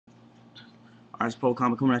Arts Pro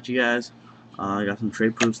Comic coming at you guys. I got some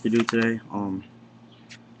trade proofs to do today.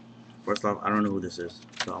 First off, I don't know who this is,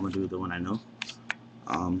 so I'm gonna do the one I know.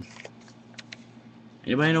 Um,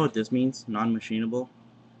 Anybody know what this means? Non-machinable.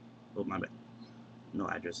 Oh my bad. No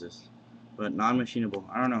addresses, but non-machinable.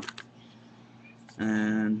 I don't know.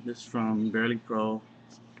 And this is from BarelyPro.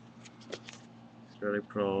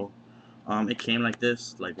 BarelyPro. It came like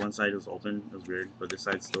this. Like one side was open. It was weird, but this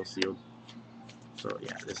side's still sealed. So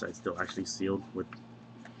yeah, this side's still actually sealed with,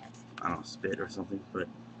 I don't know, spit or something. But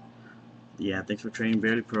yeah, thanks for trading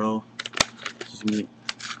BarelyPro. Just me.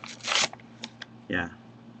 Yeah.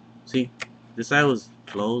 See, this side was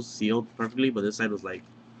closed, sealed perfectly, but this side was like,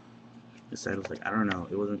 I don't know,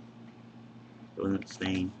 it wasn't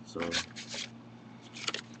staying. So,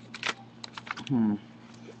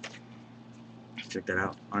 check that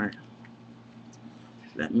out. All right.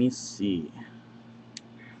 Let me see.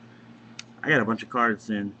 I got a bunch of cards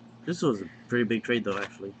in. This was a pretty big trade though,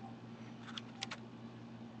 actually.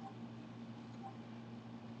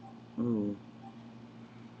 Ooh.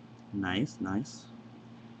 Nice, nice.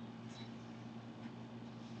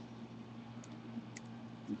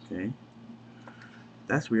 Okay.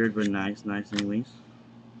 That's weird, but nice anyways.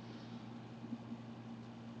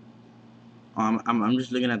 I'm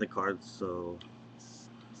just looking at the cards, so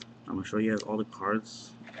I'm gonna show you guys all the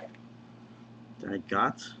cards that I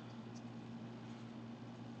got.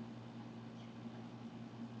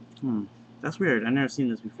 That's weird. I've never seen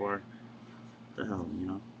this before. What the hell, you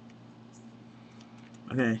know?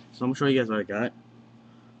 Okay, so I'm gonna show you guys what I got.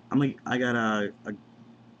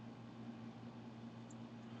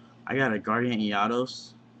 I got a Guardian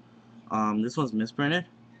Iados. This one's misprinted.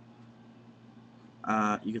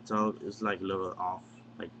 You can tell it's like a little off,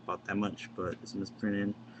 like about that much, but it's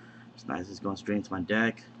misprinted. It's nice. It's going straight into my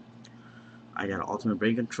deck. I got an ultimate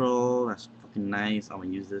brain control. That's fucking nice. I'm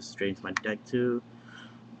gonna use this straight into my deck too.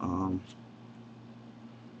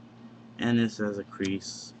 And this has a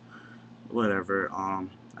crease. Whatever. I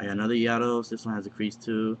got another Iados. This one has a crease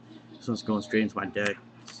too. This one's going straight into my deck.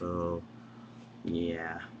 So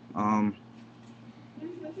yeah. I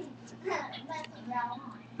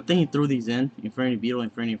think he threw these in. Infinity Beetle,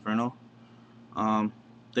 Infinity Inferno.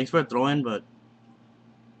 Thanks for the throw-in, but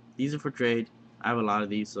these are for trade. I have a lot of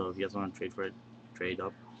these, so if you guys want to trade for it, trade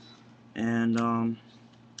up. And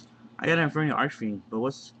I got an Infinity Archfiend, but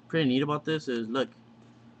what's pretty neat about this is, look,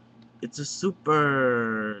 it's a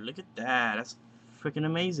super. Look at that. That's freaking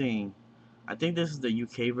amazing. I think this is the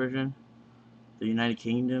UK version, the United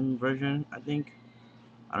Kingdom version, I think.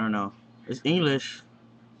 I don't know. It's English.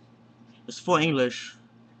 It's full English,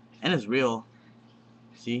 and it's real.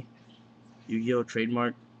 See, Yu-Gi-Oh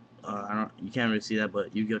trademark. You can't really see that,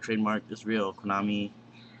 but Yu-Gi-Oh trademark. It's real. Konami.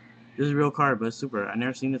 This is a real card, but it's super. I've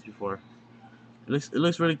never seen this before. It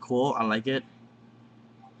looks really cool. I like it.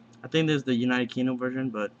 I think this is the United Kingdom version,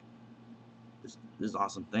 but this is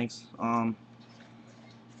awesome. Thanks. All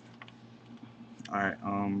right.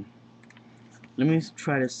 Let me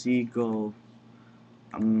try to see go.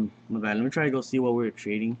 My bad. Let me try to go see what we're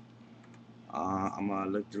trading. I'm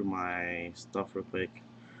gonna look through my stuff real quick,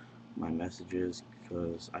 my messages,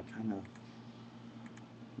 because I kind of,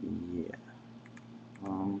 yeah.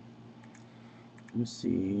 Let me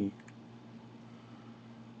see.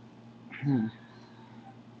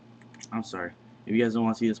 I'm sorry. If you guys don't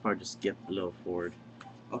want to see this part, just skip a little forward.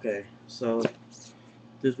 Okay, so this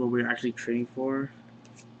is what we're actually trading for.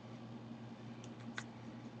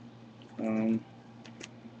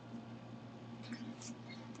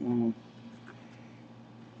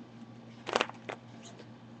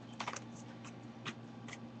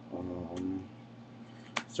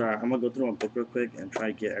 Sorry, I'm gonna go through my book real quick and try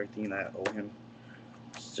to get everything that I owe him,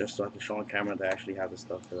 just so I can show on camera that I actually have the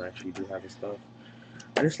stuff, because I actually do have the stuff.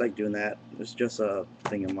 I just like doing that. It's just a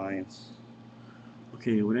thing of mine.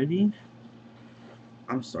 Okay, what I need?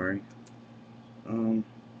 I'm sorry.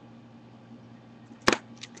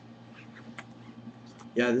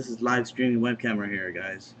 Yeah, this is live streaming webcam right here,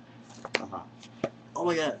 guys. Oh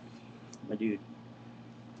my god, my dude.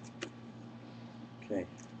 Okay.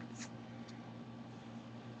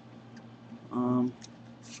 I'm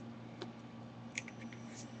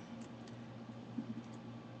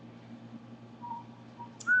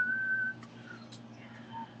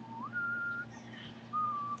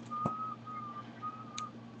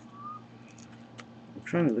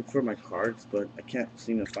trying to look for my cards, but I can't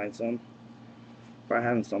seem to find some. If I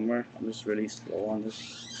have them somewhere, I'm just really slow on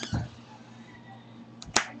this.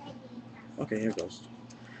 Okay, here goes.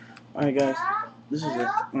 Alright guys, this is it.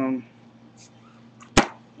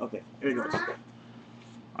 Okay, here it goes.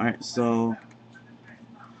 Alright, so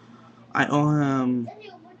I owe him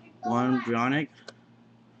one Bionic.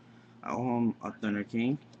 I owe him a Thunder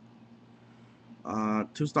King.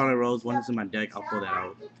 Two Starlight Roads. One is in my deck. I'll pull that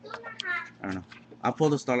out. I don't know. I'll pull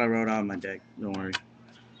the Starlight Road out of my deck. Don't worry.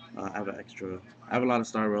 I have an extra. I have a lot of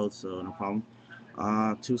Star Roads, so no problem.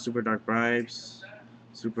 Two Super Dark Bribes,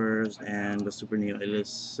 Supers, and the Super Neo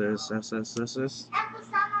Elysis,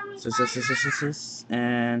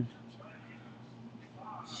 and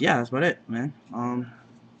yeah, that's about it, man.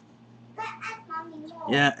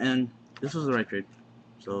 Yeah, and this was the right trade.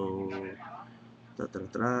 So, what?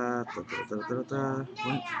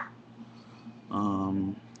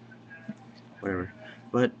 Whatever.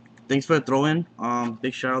 But thanks for the throw-in.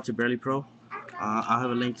 Big shout out to BarelyPro. I'll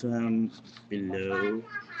have a link to him below.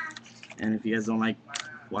 And if you guys don't like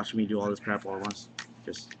watching me do all this crap all at once,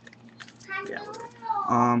 just yeah.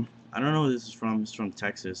 I don't know who this is from. It's from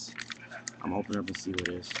Texas. I'm opening up and see what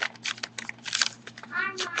it is.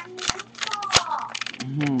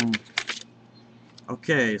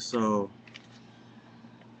 Okay, so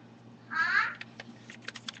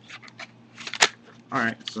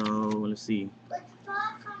alright, so let's see.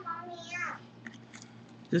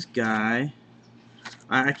 This guy,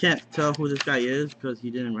 I can't tell who this guy is because he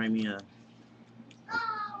didn't write me a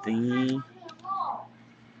thingy.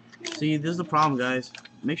 See, this is the problem, guys.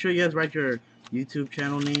 Make sure you guys write your YouTube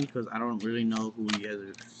channel name because I don't really know who you guys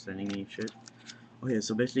are sending me shit. Okay,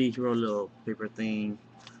 so basically he wrote a little paper thing.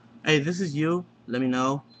 Hey, this is you. Let me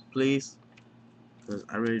know, please, because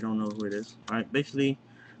I really don't know who it is. Alright, basically,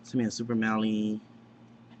 send me a Super Mally,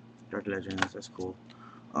 Dark Legends, that's cool.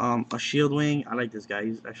 A Shield Wing, I like this guy,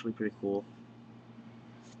 he's actually pretty cool.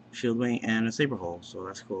 Shield Wing and a Saber Hole, so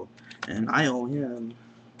that's cool. And I owe him,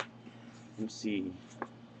 let's see,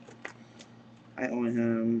 I owe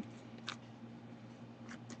him,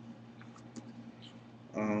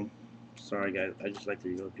 sorry guys, I just like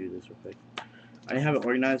to go through this real quick. I didn't have it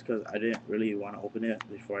organized because I didn't really want to open it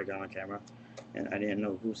before I got on camera, and I didn't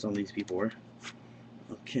know who some of these people were.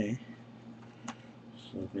 Okay,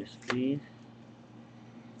 so basically,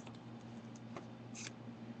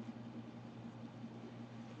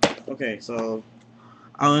 okay, so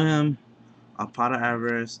I owe him a Pot of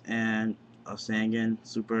Avarice and a Sangan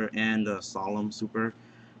Super and a Solemn Super,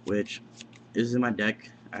 which is in my deck.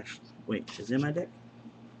 Actually, wait, is it in my deck?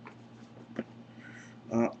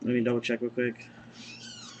 Let me double check real quick.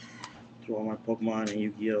 To all my Pokemon and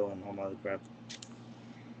Yu-Gi-Oh and all my other crap.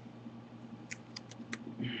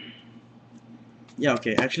 Yeah,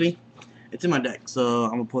 okay, actually, it's in my deck, so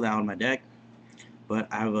I'm gonna pull that out of my deck. But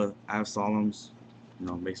I have Solemns, you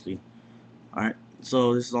know, basically. Alright,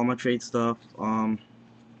 so this is all my trade stuff.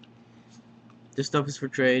 This stuff is for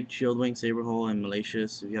trade, Shield Wing, Saber Hole, and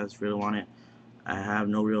Malicious, if you guys really want it. I have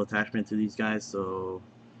no real attachment to these guys, so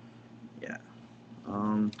yeah.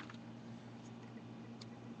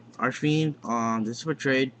 Archfiend, this is for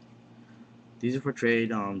trade. These are for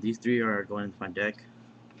trade. These three are going into my deck.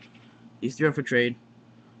 These three are for trade.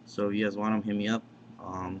 So if you guys want them, hit me up.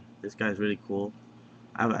 This guy's really cool.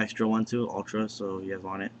 I have an extra one too, Ultra, so if you guys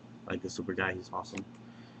want it. Like the super guy, he's awesome.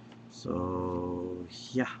 So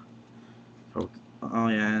yeah. Oh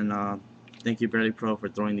yeah, and thank you BarelyPro for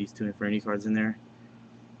throwing these two Infinity cards in there.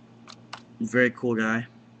 Very cool guy.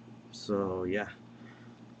 So yeah.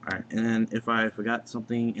 Alright, and then if I forgot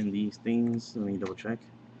something in these things, let me double check.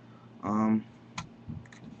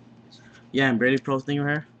 Yeah, and BarelyPro's thing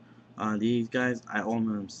right here. These guys, I own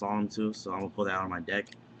them Solemn too, so I'm gonna pull that out of my deck.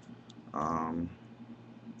 Alright,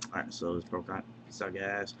 so this broke out. Peace out,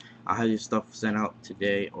 guys. I'll have your stuff sent out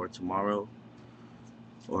today or tomorrow,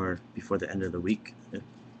 or before the end of the week,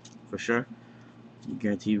 for sure.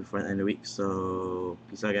 Guarantee you before the end of the week. So,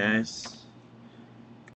 peace out, guys.